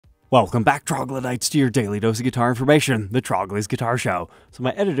Welcome back, Troglodytes, to your daily dose of guitar information, the Trogly's Guitar Show. So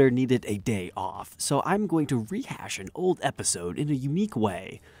my editor needed a day off, so I'm going to rehash an old episode in a unique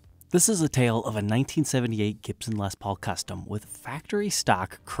way. This is a tale of a 1978 Gibson Les Paul Custom with factory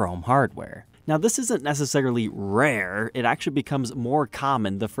stock chrome hardware. Now this isn't necessarily rare, it actually becomes more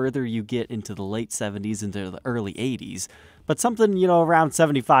common the further you get into the late 70s into the early 80s, but something, around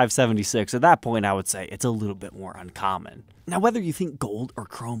 75, 76, at that point I would say it's a little bit more uncommon. Now whether you think gold or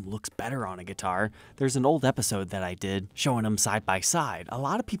chrome looks better on a guitar, there's an old episode that I did showing them side by side. A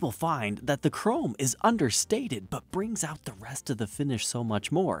lot of people find that the chrome is understated but brings out the rest of the finish so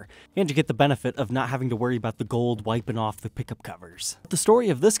much more, and you get the benefit of not having to worry about the gold wiping off the pickup covers. The story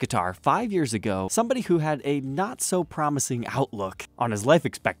of this guitar, 5 years ago, somebody who had a not so promising outlook on his life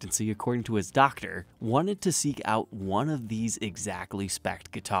expectancy according to his doctor, wanted to seek out one of these exactly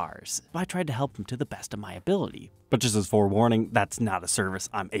spec'd guitars. I tried to help him to the best of my ability. But just as forewarning, that's not a service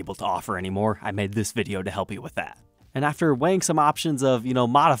I'm able to offer anymore. I made this video to help you with that. And after weighing some options of,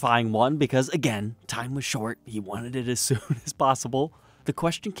 modifying one, because again, time was short, he wanted it as soon as possible, the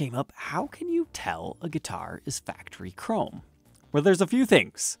question came up, how can you tell a guitar is factory chrome? Well, there's a few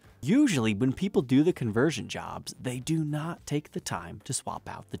things. Usually when people do the conversion jobs, they do not take the time to swap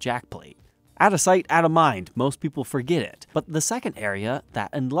out the jack plate. Out of sight, out of mind, most people forget it. But the second area that,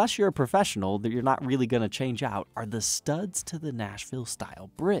 unless you're a professional, that you're not really going to change out are the studs to the Nashville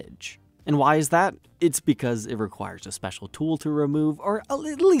style bridge. And why is that? It's because it requires a special tool to remove, or at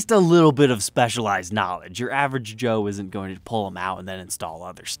least a little bit of specialized knowledge. Your average Joe isn't going to pull them out and then install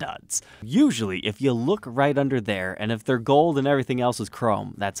other studs. Usually, if you look right under there, and if they're gold and everything else is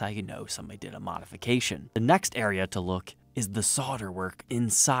chrome, that's how you know somebody did a modification. The next area to look is the solder work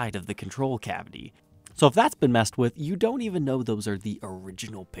inside of the control cavity. So if that's been messed with, you don't even know those are the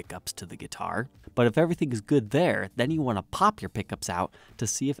original pickups to the guitar. But if everything is good there, then you want to pop your pickups out to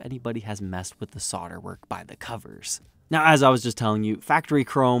see if anybody has messed with the solder work by the covers. Now, as I was just telling you, factory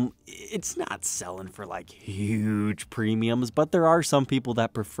chrome, it's not selling for like huge premiums, but there are some people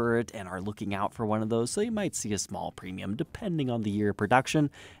that prefer it and are looking out for one of those, so you might see a small premium depending on the year of production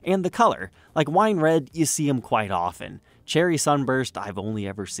and the color. Like wine red, you see them quite often. Cherry sunburst, I've only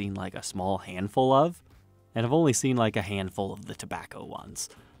ever seen like a small handful of, and I've only seen like a handful of the tobacco ones.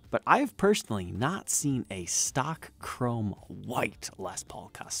 But I've personally not seen a stock chrome white Les Paul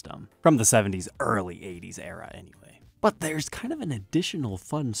Custom from the 70s, early 80s era anyway. But there's kind of an additional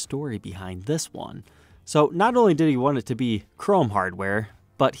fun story behind this one. So not only did he want it to be chrome hardware,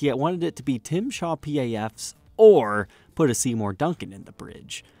 but he wanted it to be Tim Shaw PAFs or put a Seymour Duncan in the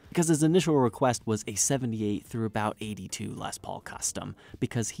bridge. Because his initial request was a 78 through about 82 Les Paul Custom,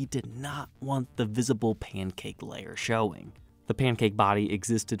 because he did not want the visible pancake layer showing. The pancake body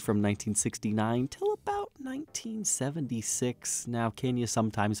existed from 1969 till about 1976. Now, can you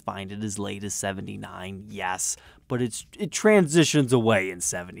sometimes find it as late as 79? Yes, but it transitions away in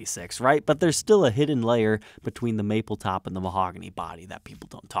 76, right? But there's still a hidden layer between the maple top and the mahogany body that people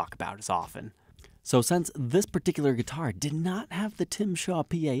don't talk about as often. So since this particular guitar did not have the Tim Shaw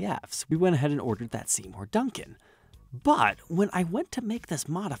PAFs, we went ahead and ordered that Seymour Duncan. But when I went to make this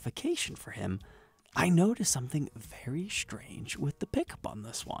modification for him, I noticed something very strange with the pickup on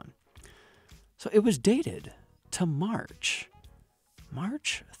this one. So it was dated to March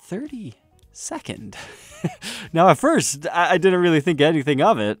 32nd. Now at first, I didn't really think anything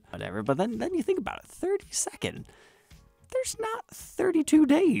of it, whatever, but then you think about it, 32nd. There's not 32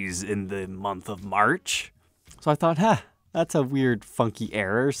 days in the month of March. So I thought, that's a weird funky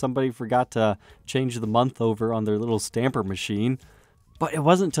error. Somebody forgot to change the month over on their little stamper machine. But it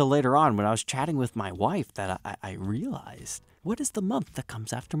wasn't until later on when I was chatting with my wife that I realized, what is the month that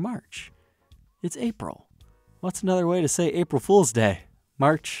comes after March? It's April. What's another way to say April Fool's Day?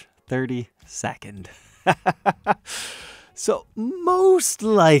 March 32nd. So most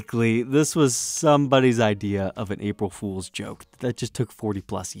likely this was somebody's idea of an April Fool's joke that just took 40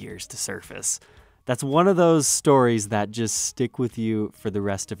 plus years to surface. That's one of those stories that just stick with you for the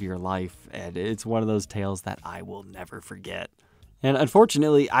rest of your life, and it's one of those tales that I will never forget. And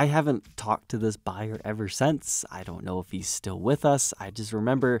unfortunately, I haven't talked to this buyer ever since. I don't know if he's still with us. I just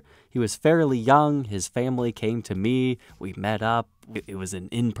remember he was fairly young. His family came to me. We met up. It was an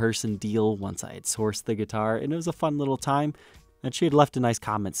in-person deal once I had sourced the guitar, and it was a fun little time. And she had left a nice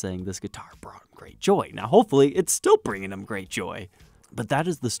comment saying this guitar brought him great joy. Now, hopefully, it's still bringing him great joy. But that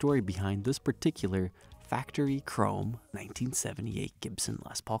is the story behind this particular factory chrome 1978 Gibson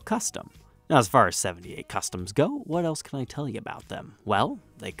Les Paul Custom. Now, as far as 78 Customs go, what else can I tell you about them? Well,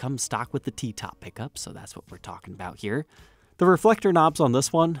 they come stock with the T-top pickup, so that's what we're talking about here. The reflector knobs on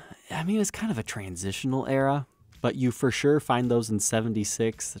this one, I mean, it's kind of a transitional era. But you for sure find those in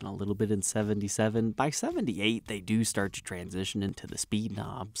 76 and a little bit in 77. By 78, they do start to transition into the speed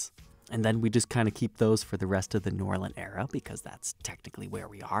knobs. And then we just kind of keep those for the rest of the Norland era because that's technically where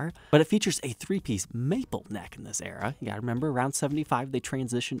we are. But it features a 3-piece maple neck in this era. You gotta remember, around 75, they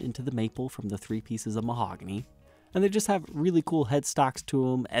transition into the maple from the 3 pieces of mahogany. And they just have really cool headstocks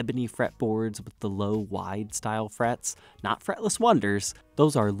to them, ebony fretboards with the low, wide style frets. Not fretless wonders,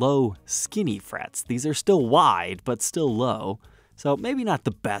 those are low, skinny frets. These are still wide, but still low. So maybe not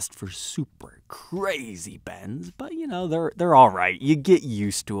the best for super crazy bends, but you know, they're all right. You get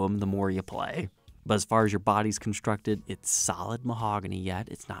used to them the more you play. But as far as your body's constructed, it's solid mahogany yet.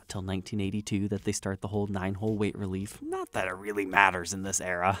 It's not till 1982 that they start the whole 9-hole weight relief. Not that it really matters in this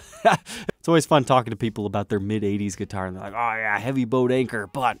era. It's always fun talking to people about their mid-80s guitar, and they're like, oh yeah, heavy bowed anchor,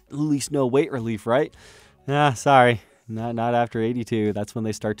 but at least no weight relief, right? Yeah, sorry. Not after 82. That's when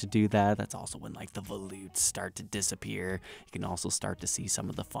they start to do that. That's also when like the volutes start to disappear. You can also start to see some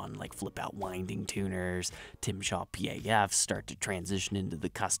of the fun like flip out winding tuners. Tim Shaw PAFs start to transition into the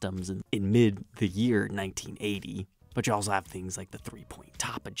customs in mid the year 1980. But you also have things like the 3-point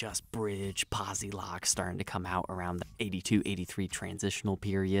top adjust bridge, posi lock starting to come out around the 82-83 transitional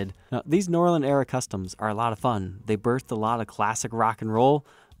period. Now, these Norland era customs are a lot of fun. They birthed a lot of classic rock and roll,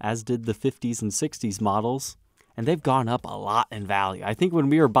 as did the 50s and 60s models. And they've gone up a lot in value. I think when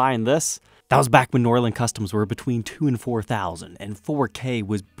we were buying this, that was back when Norland Customs were between $2,000 and $4,000, and $4K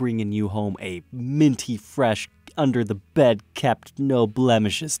was bringing you home a minty fresh, under the bed kept, no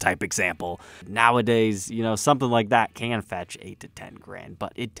blemishes type example. Nowadays, you know, something like that can fetch $8 to $10 grand,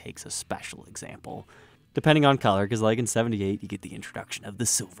 but it takes a special example. Depending on color, because like in 78, you get the introduction of the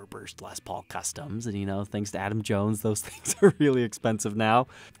Silverburst Les Paul Customs, and you know, thanks to Adam Jones, those things are really expensive now.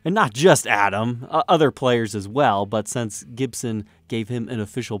 And not just Adam, other players as well, but since Gibson gave him an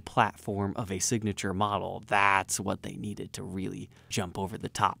official platform of a signature model, that's what they needed to really jump over the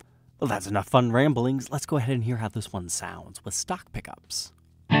top. Well, that's enough fun ramblings. Let's go ahead and hear how this one sounds with stock pickups.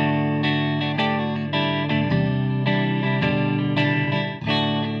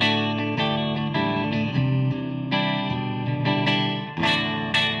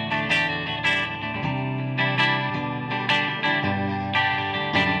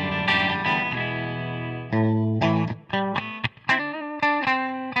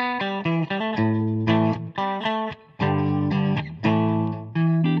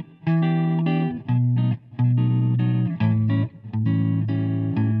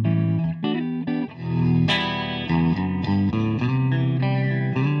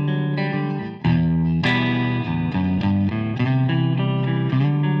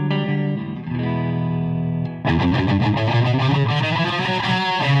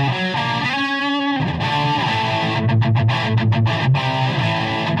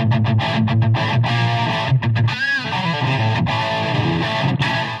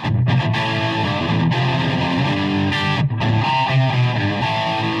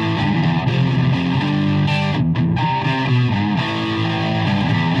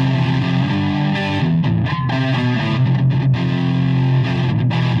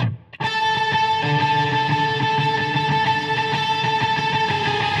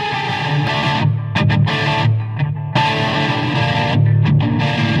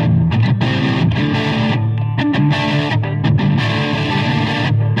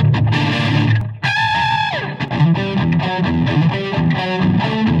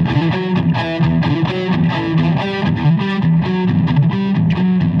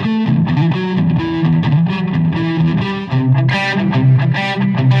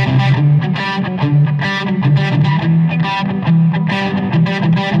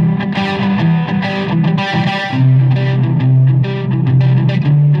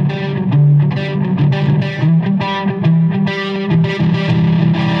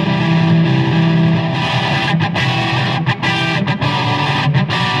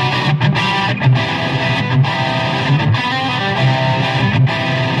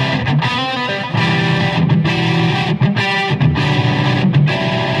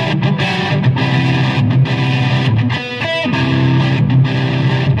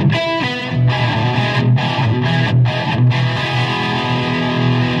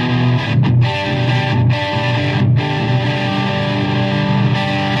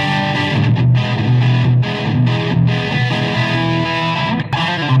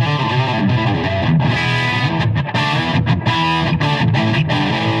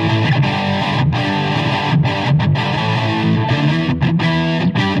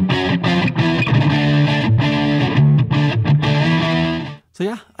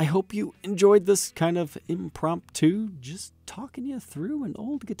 hope you enjoyed this kind of impromptu, just talking you through an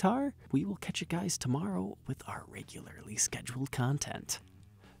old guitar. We will catch you guys tomorrow with our regularly scheduled content.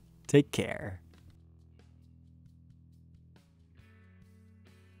 Take care.